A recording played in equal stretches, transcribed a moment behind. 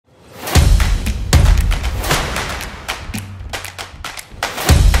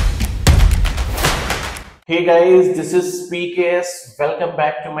Hey guys, this is PKS. Welcome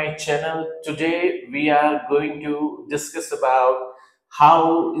back to my channel. Today we are going to discuss about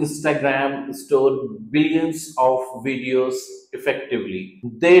how Instagram stored billions of videos effectively.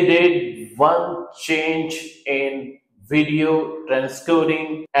 They did one change in video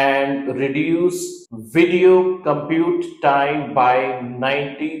transcoding and reduced video compute time by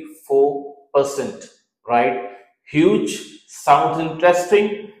 94%, right? Huge, sounds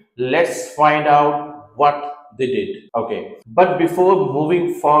interesting. Let's find out what they did. Okay, but before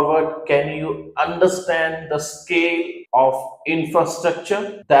moving forward, can you understand the scale of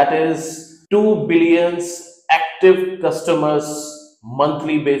infrastructure? That is 2 billions active customers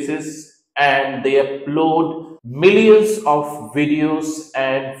monthly basis, and they upload millions of videos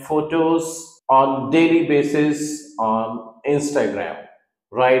and photos on daily basis on Instagram,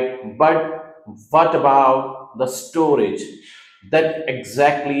 right? But what about the storage? That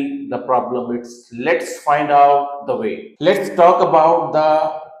exactly the problem is. Let's find out the way. Let's talk about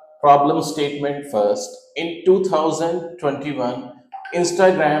the problem statement first. In 2021,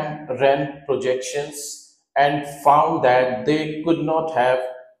 Instagram ran projections and found that they could not have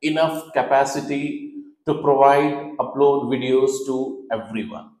enough capacity to provide upload videos to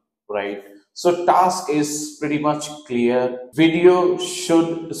everyone, right? So task is pretty much clear. Video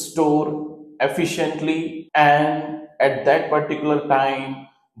should store efficiently, and at that particular time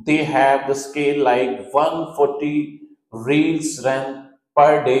they have the scale like 140 reels run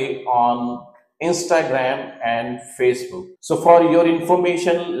per day on Instagram and Facebook. So for your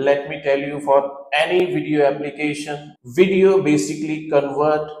information, let me tell you, for any video application, video basically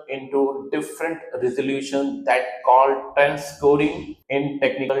convert into different resolution that called transcoding in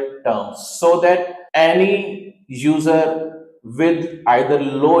technical terms, so that any user with either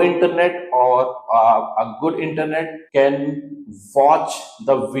low internet or a good internet can watch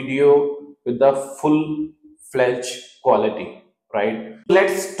the video with the full-fledged quality, right?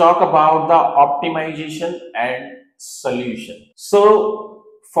 Let's talk about the optimization and solution. So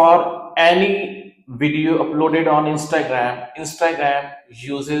for any video uploaded on Instagram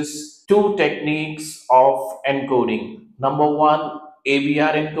uses two techniques of encoding. Number one,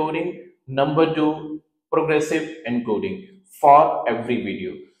 ABR encoding. Number two, progressive encoding for every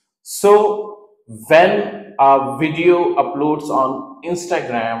video. So when a video uploads on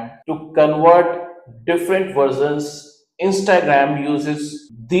Instagram, to convert different versions, Instagram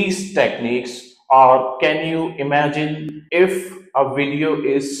uses these techniques. Or can you imagine if a video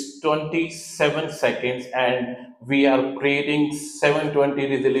is 27 seconds and we are creating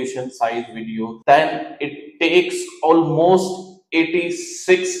 720 resolution size video, then it takes almost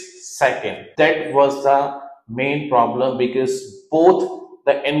 86 seconds. That was the main problem, because both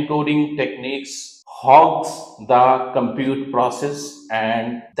the encoding techniques hogs the compute process,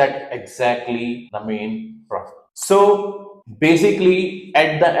 and that exactly the main problem. So basically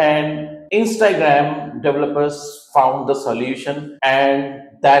at the end, Instagram developers found the solution, and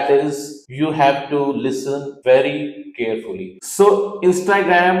that is, you have to listen very carefully. So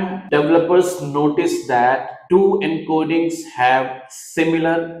Instagram developers noticed that two encodings have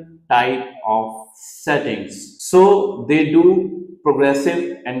similar type of settings. So they do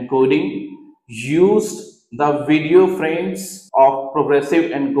progressive encoding, used the video frames of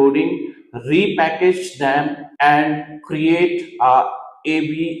progressive encoding, repackage them and create a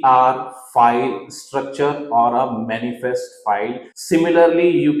ABR file structure or a manifest file. Similarly,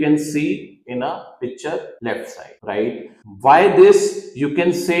 you can see in a picture left side, right? Why this? You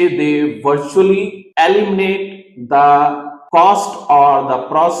can say they virtually eliminate the cost or the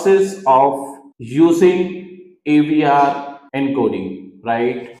process of using ABR encoding,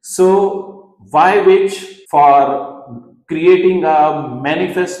 right? So why which for creating a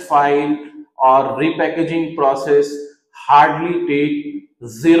manifest file or repackaging process hardly take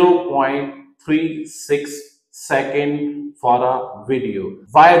 0.36 second for a video.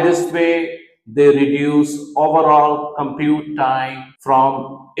 Why this way? They reduce overall compute time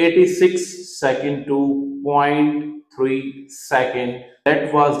from 86 second to 0.3 second.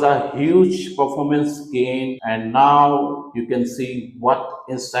 That was the huge performance gain, and now you can see what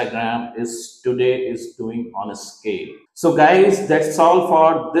Instagram is today is doing on a scale. So guys, that's all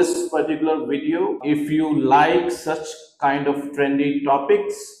for this particular video. If you like such kind of trendy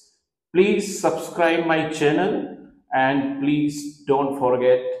topics, please subscribe my channel, and please don't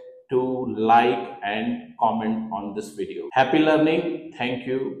forget to like and comment on this video. Happy learning. Thank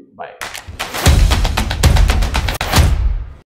you. Bye.